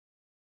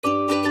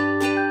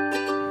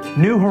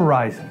New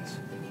Horizons,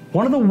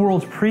 one of the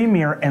world's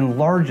premier and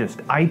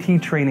largest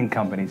IT training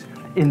companies,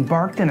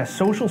 embarked in a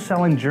social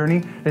selling journey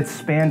that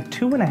spanned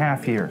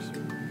 2.5 years.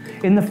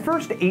 In the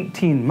first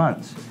 18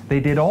 months, they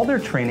did all their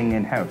training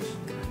in-house,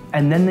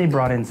 and then they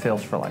brought in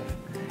Sales for Life.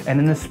 And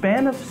in the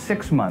span of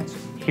 6 months,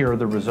 here are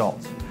the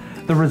results.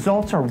 The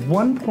results are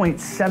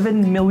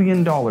 $1.7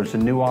 million in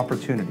new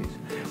opportunities.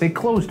 They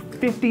closed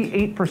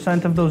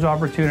 58% of those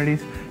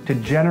opportunities to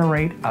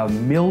generate $1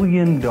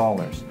 million.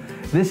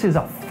 This is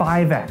a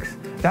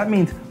 5x. That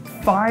means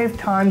 5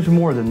 times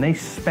more than they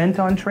spent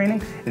on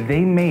training,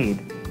 they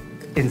made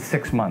in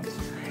 6 months.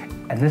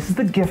 And this is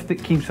the gift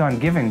that keeps on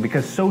giving,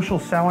 because social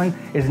selling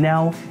is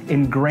now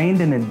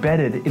ingrained and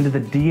embedded into the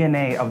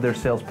DNA of their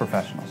sales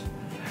professionals.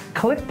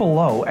 Click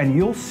below and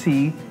you'll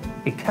see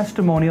a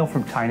testimonial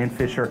from Tynan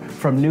Fisher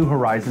from New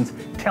Horizons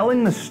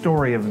telling the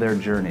story of their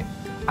journey.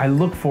 I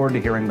look forward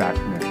to hearing back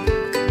from you.